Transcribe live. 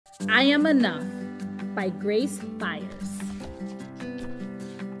I Am Enough by Grace Byers.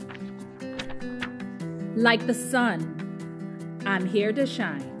 Like the sun, I'm here to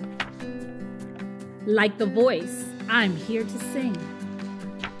shine. Like the voice, I'm here to sing.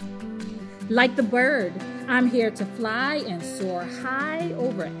 Like the bird, I'm here to fly and soar high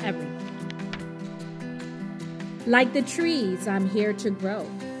over everything. Like the trees, I'm here to grow.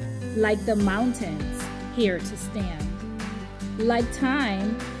 Like the mountains, here to stand. Like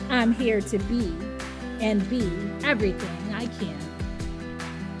time, I'm here to be and be everything I can.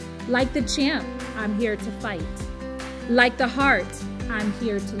 Like the champ, I'm here to fight. Like the heart, I'm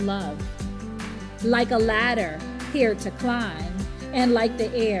here to love. Like a ladder, here to climb, and like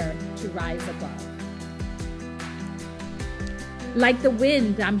the air, to rise above. Like the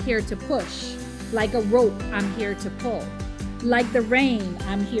wind, I'm here to push. Like a rope, I'm here to pull. Like the rain,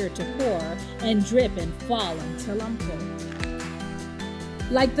 I'm here to pour and drip and fall until I'm full.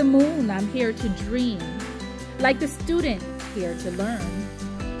 Like the moon, I'm here to dream. Like the student, here to learn.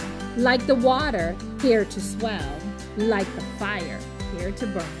 Like the water, here to swell. Like the fire, here to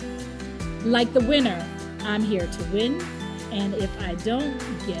burn. Like the winner, I'm here to win. And if I don't,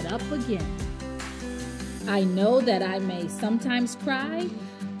 get up again. I know that I may sometimes cry,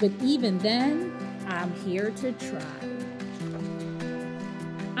 but even then, I'm here to try.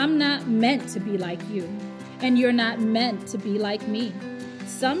 I'm not meant to be like you, and you're not meant to be like me.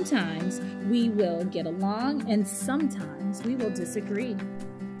 Sometimes we will get along, and sometimes we will disagree.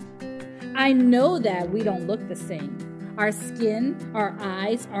 I know that we don't look the same. Our skin, our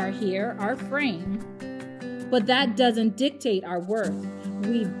eyes, our hair, our frame. But that doesn't dictate our worth.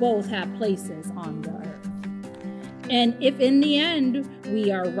 We both have places on the earth. And if in the end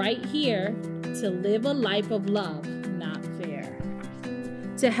we are right here to live a life of love, not fear.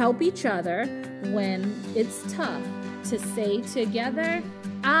 To help each other when it's tough. To say together,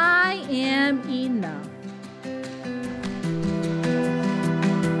 I am enough.